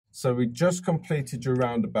So we just completed your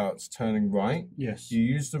roundabouts turning right. Yes. You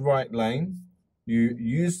use the right lane. You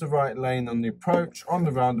use the right lane on the approach, on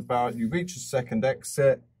the roundabout, you reach a second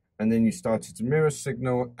exit, and then you started to mirror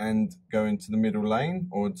signal and go into the middle lane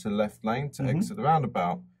or to left lane to exit the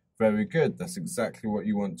roundabout. Very good. That's exactly what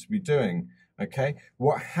you want to be doing. Okay.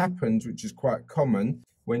 What happened, which is quite common,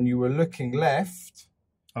 when you were looking left,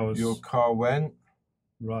 your car went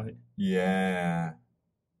right. Yeah.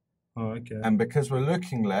 Oh, okay. And because we're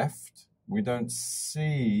looking left, we don't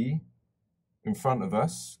see in front of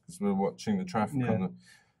us because we're watching the traffic on the,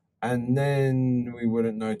 and then we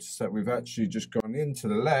wouldn't notice that we've actually just gone into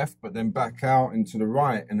the left, but then back out into the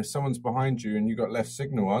right. And if someone's behind you and you got left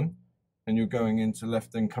signal on, and you're going into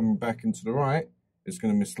left and coming back into the right, it's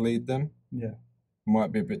going to mislead them. Yeah.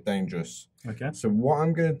 Might be a bit dangerous. Okay. So what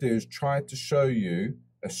I'm going to do is try to show you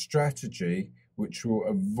a strategy which will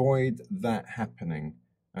avoid that happening,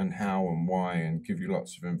 and how and why, and give you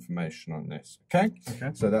lots of information on this. Okay?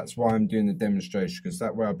 Okay. So that's why I'm doing the demonstration, because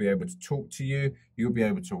that way I'll be able to talk to you, you'll be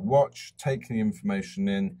able to watch, take the information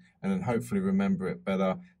in, and then hopefully remember it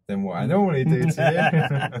better than what I normally do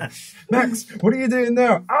to you. Max, what are you doing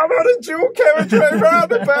now? I'm on a dual carriageway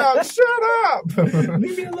roundabout. Shut up.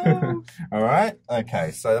 Leave me alone. All right?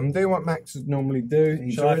 Okay, so I'm doing what Max would normally do.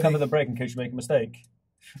 Shall I cover the brake in case you make a mistake?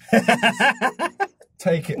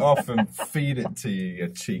 Take it off and feed it to you, you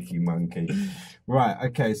cheeky monkey. Right,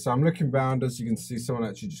 okay, so I'm looking round. As you can see, someone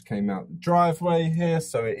actually just came out the driveway here,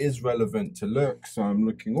 so it is relevant to look. So I'm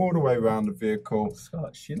looking all the way around the vehicle.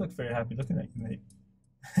 Scott, she looked very happy looking at you,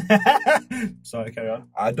 mate. Sorry, carry on.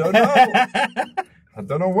 I don't know. I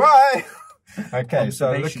don't know why. Okay,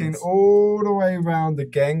 so looking all the way around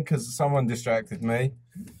again because someone distracted me.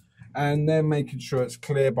 And then making sure it's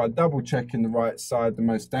clear by double checking the right side, the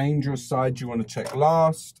most dangerous side you want to check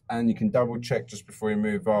last, and you can double check just before you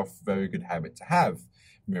move off. Very good habit to have.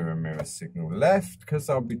 Mirror, mirror, signal left, because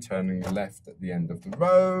I'll be turning left at the end of the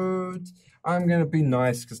road. I'm going to be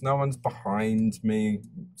nice because no one's behind me.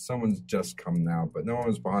 Someone's just come now, but no one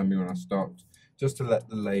was behind me when I stopped, just to let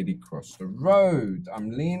the lady cross the road. I'm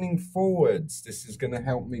leaning forwards. This is going to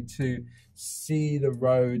help me to see the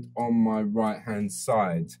road on my right-hand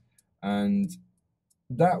side. And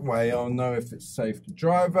that way I'll know if it's safe to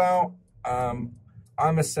drive out.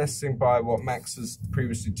 I'm assessing by what Max has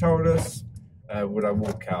previously told us. Would I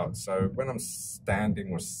walk out? So when I'm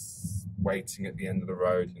standing or waiting at the end of the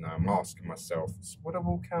road, you know, I'm asking myself, would I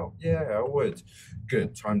walk out? Yeah, I would.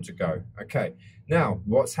 Good, time to go. Okay, now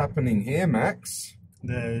what's happening here, Max?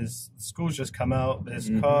 There's schools just come out. There's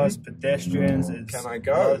cars, pedestrians. Can I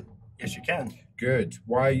go? Yes, you can. Good.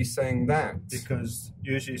 Why are you saying that? Because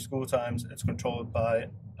usually school times it's controlled by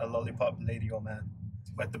a lollipop lady or man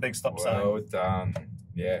with the big stop sign. Well done.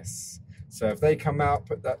 Yes. So if they come out,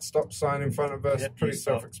 put that stop sign in front of us, pretty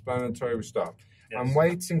self-explanatory, we stop. Yes. I'm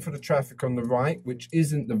waiting for the traffic on the right, which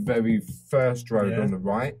isn't the very first road on the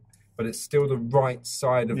right, but it's still the right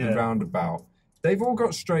side of the roundabout. They've all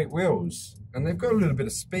got straight wheels, and they've got a little bit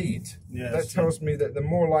of speed. Yeah, that tells me that they're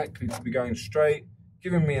more likely to be going straight,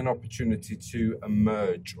 giving me an opportunity to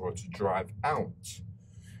emerge or to drive out.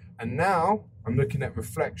 And now I'm looking at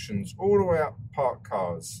reflections all the way up parked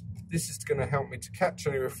cars. This is going to help me to catch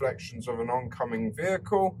any reflections of an oncoming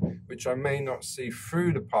vehicle, which I may not see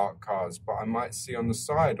through the parked cars, but I might see on the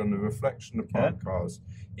side on the reflection of parked cars.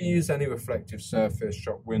 You use any reflective surface,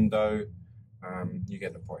 shop window, you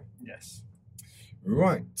get the point. Yes.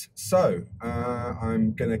 Right, so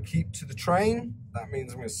I'm going to keep to the train. That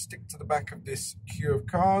means I'm going to stick to the back of this queue of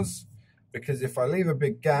cars, because if I leave a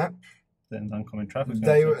big gap, then oncoming traffic,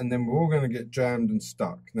 and then we're all going to get jammed and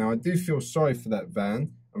stuck. Now, I do feel sorry for that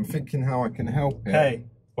van. I'm thinking how I can help it. Hey,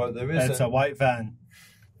 but there isn't. It's a white van.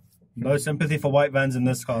 No sympathy for white vans in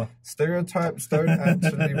this car. Stereotypes don't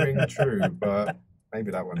actually ring true, but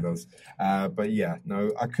maybe that one does. But yeah,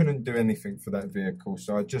 no, I couldn't do anything for that vehicle,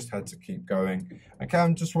 so I just had to keep going. Okay,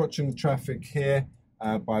 I'm just watching the traffic here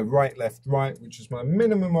by right, left, right, which is my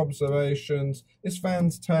minimum observations. This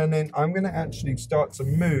van's turning. I'm going to actually start to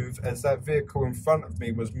move as that vehicle in front of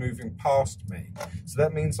me was moving past me. So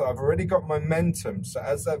that means that I've already got momentum. So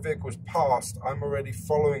as that vehicle's passed, I'm already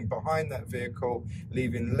following behind that vehicle,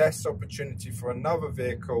 leaving less opportunity for another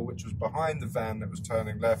vehicle, which was behind the van that was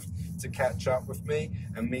turning left, to catch up with me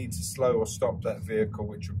and me to slow or stop that vehicle,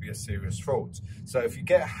 which would be a serious fault. So if you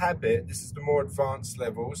get a habit, this is the more advanced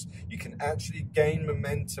levels, you can actually gain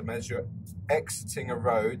momentum as you're exiting a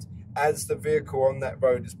road as the vehicle on that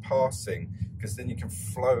road is passing, because then you can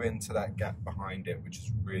flow into that gap behind it, which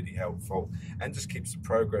is really helpful and just keeps the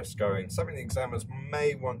progress going. Something the examiners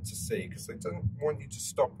may want to see, because they don't want you to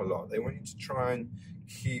stop a lot. They want you to try and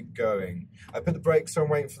keep going. I put the brakes on,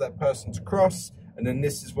 waiting for that person to cross, and then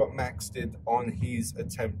this is what Max did on his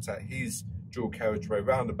attempt at his dual carriageway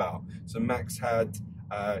roundabout. So Max had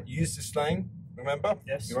used this lane, remember?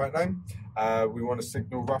 Yes. The right lane. We want to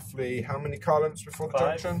signal roughly how many car lengths before the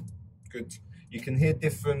 5. junction? Good. You can hear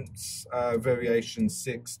different variations,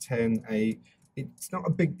 6, 10, 8. It's not a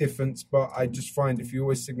big difference, but I just find if you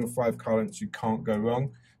always signal 5 car lengths, you can't go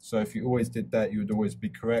wrong. So if you always did that, you would always be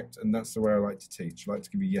correct, and that's the way I like to teach. I like to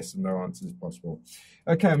give you yes and no answers if possible.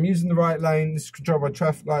 Okay, I'm using the right lane. This is controlled by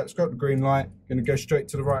traffic light. It's got the green light. I'm going to go straight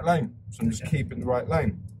to the right lane. So I'm just keeping the right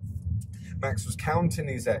lane. Max was counting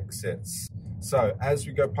these exits. So as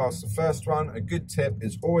we go past the first one, a good tip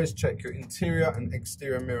is always check your interior and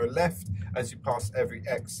exterior mirror left as you pass every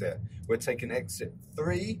exit. We're taking exit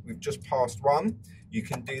 3. We've just passed 1. You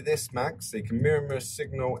can do this, Max. So you can mirror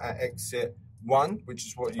signal at exit 1, which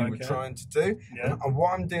is what you were trying to do. Yeah. And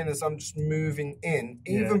what I'm doing is I'm just moving in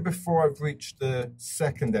even before I've reached the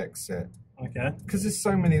second exit. Okay. Because there's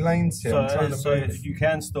so many lanes here. So you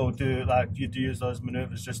can still do, like, you do use those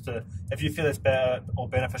maneuvers just to, if you feel it's better or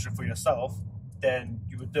beneficial for yourself, then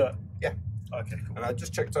you would do it. Yeah. Okay, cool. And I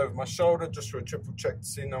just checked over my shoulder just for a triple check to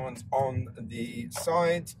see no one's on the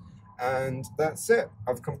side. And that's it.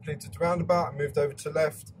 I've completed the roundabout. I moved over to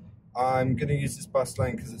left. I'm going to use this bus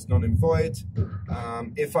lane because it's not in void.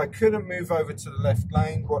 If I couldn't move over to the left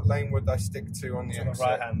lane, what lane would I stick to on the exit? The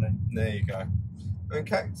right-hand lane. There you go.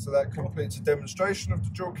 Okay, so that completes a demonstration of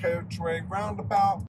the dual carriageway roundabout.